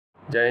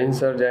Jai Hind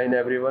sir, Jai Hind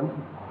everyone.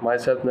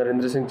 Myself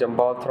Narendra Singh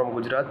from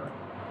Gujarat.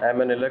 I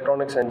am an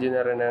electronics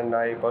engineer and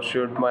I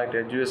pursued my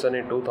graduation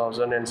in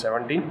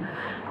 2017.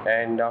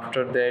 And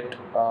after that,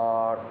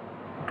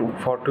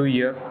 for 2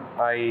 years,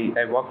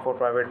 I worked for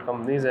private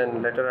companies,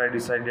 and later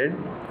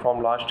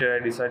from last year, I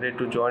decided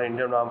to join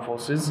Indian Armed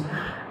Forces.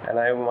 And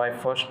my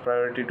first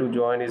priority to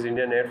join is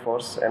Indian Air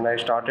Force, and I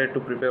started to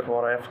prepare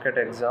for FCAT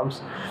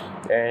exams.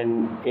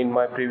 And in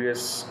my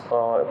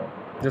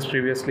just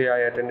previously, I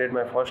attended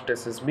my first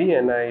SSB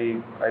and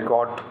I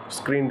got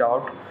screened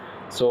out.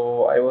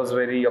 So I was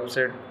very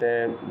upset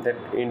that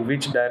in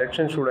which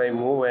direction should I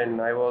move,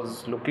 and I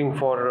was looking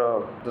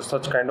for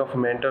such kind of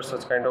mentor,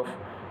 such kind of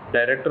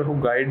director who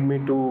guide me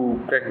to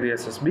crack the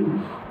SSB.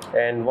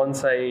 And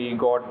once I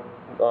got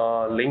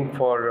link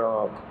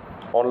for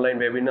online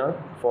webinar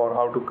for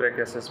how to crack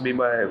SSB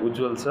by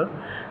Ujjwal sir,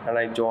 and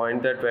I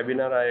joined that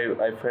webinar.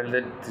 I felt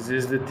that this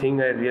is the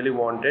thing I really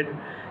wanted,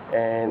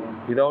 and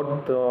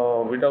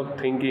without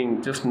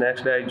thinking, just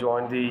next day I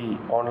joined the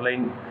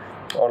online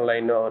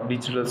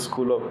digital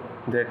school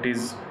that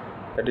is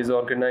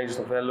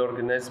well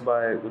organized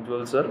by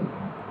Ujjwal sir.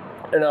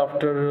 And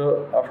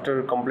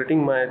after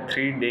completing my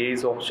 3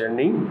 days of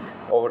journey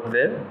over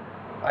there,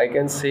 I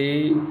can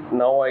say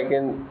now I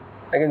can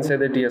say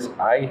that yes,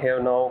 I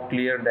have now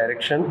clear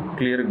direction,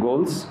 clear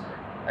goals.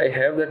 I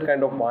have that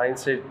kind of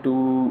mindset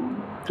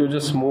to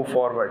just move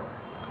forward,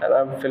 and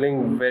I'm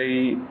feeling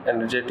very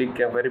energetic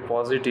and very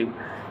positive.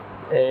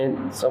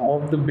 And some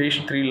of the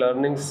best 3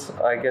 learnings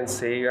I can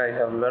say I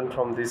have learned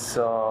from this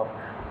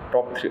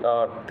top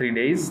 3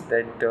 days,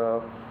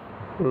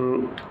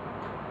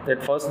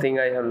 that first thing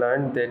I have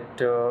learned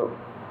that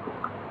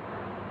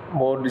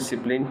more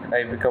disciplined.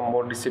 I become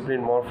more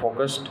disciplined, more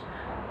focused,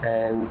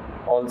 and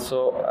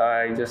also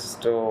I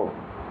just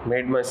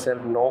made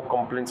myself no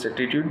complaints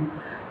attitude.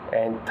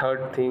 And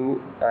third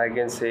thing I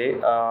can say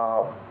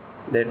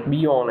that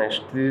be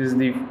honest. This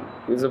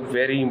is a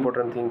very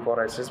important thing for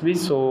SSB.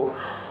 So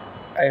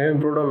I have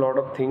improved a lot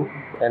of things,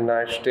 and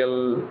I'm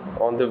still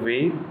on the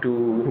way to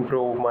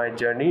improve my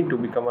journey to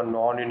become a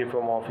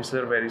non-uniform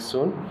officer very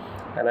soon.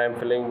 And I'm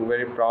feeling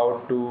very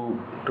proud to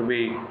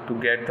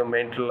get the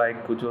mentor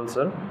like Ujjwal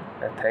sir.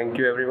 And thank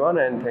you everyone,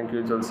 and thank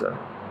you Ujjwal sir.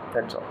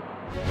 That's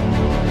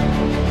all.